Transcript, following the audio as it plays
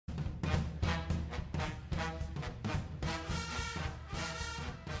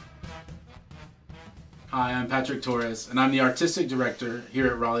Hi, I'm Patrick Torres, and I'm the Artistic Director here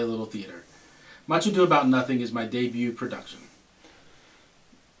at Raleigh Little Theater. Much Ado About Nothing is my debut production.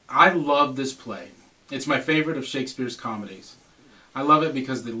 I love this play. It's my favorite of Shakespeare's comedies. I love it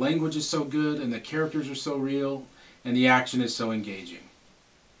because the language is so good, and the characters are so real, and the action is so engaging.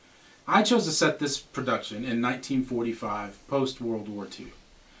 I chose to set this production in 1945, post-World War II.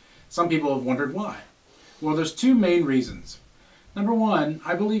 Some people have wondered why. Well, there's two main reasons. Number one,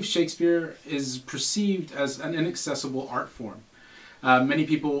 I believe Shakespeare is perceived as an inaccessible art form. Many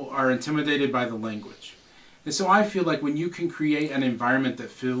people are intimidated by the language. And so I feel like when you can create an environment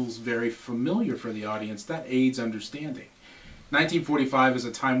that feels very familiar for the audience, that aids understanding. 1945 is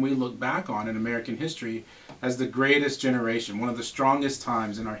a time we look back on in American history as the greatest generation, one of the strongest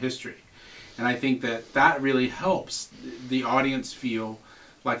times in our history. And I think that that really helps the audience feel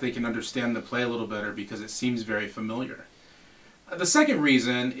like they can understand the play a little better because it seems very familiar. The second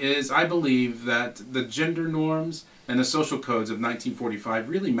reason is I believe that the gender norms and the social codes of 1945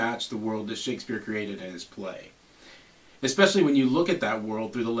 really match the world that Shakespeare created in his play. Especially when you look at that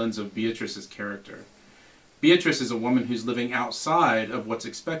world through the lens of Beatrice's character. Beatrice is a woman who's living outside of what's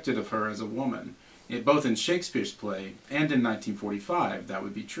expected of her as a woman. Both in Shakespeare's play and in 1945, that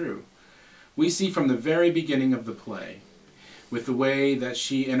would be true. We see from the very beginning of the play, with the way that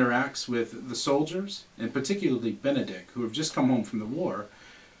she interacts with the soldiers, and particularly Benedict, who have just come home from the war,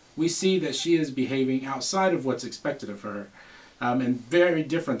 we see that she is behaving outside of what's expected of her, and very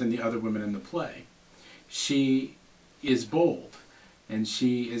different than the other women in the play. She is bold, and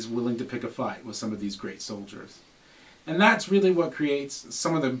she is willing to pick a fight with some of these great soldiers. And that's really what creates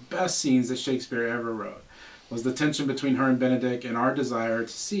some of the best scenes that Shakespeare ever wrote, was the tension between her and Benedict and our desire to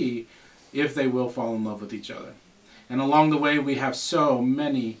see if they will fall in love with each other. And along the way, we have so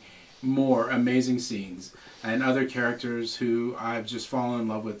many more amazing scenes and other characters who I've just fallen in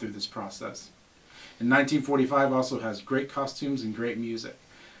love with through this process. And 1945 also has great costumes and great music.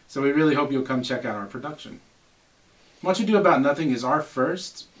 So we really hope you'll come check out our production. Much Ado About Nothing is our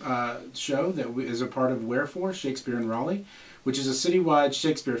first show that is a part of Wherefore, Shakespeare in Raleigh, which is a citywide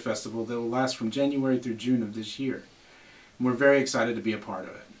Shakespeare festival that will last from January through June of this year. And we're very excited to be a part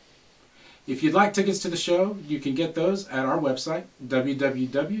of it. If you'd like tickets to the show, you can get those at our website,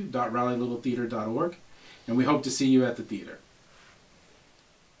 www.raleighllittletheater.org, and we hope to see you at the theater.